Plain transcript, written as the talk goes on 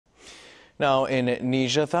Now, in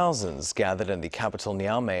Niger, thousands gathered in the capital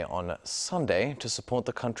Niamey on Sunday to support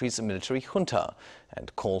the country's military junta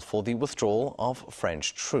and call for the withdrawal of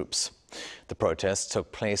French troops. The protests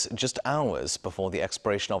took place just hours before the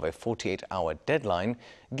expiration of a 48-hour deadline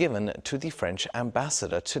given to the French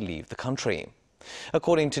ambassador to leave the country.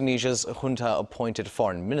 According to Niger's junta-appointed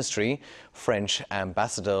foreign ministry, French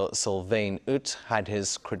ambassador Sylvain Itte had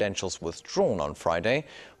his credentials withdrawn on Friday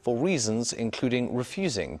for reasons including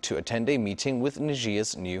refusing to attend a meeting with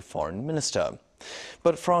Niger's new foreign minister.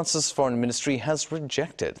 But France's foreign ministry has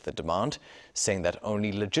rejected the demand, saying that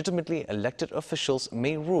only legitimately elected officials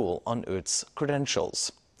may rule on Itte's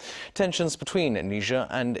credentials. Tensions between Niger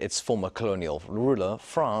and its former colonial ruler,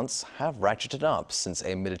 France, have ratcheted up since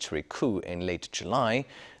a military coup in late July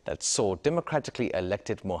that saw democratically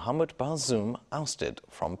elected Muhamed Bazoum ousted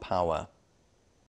from power.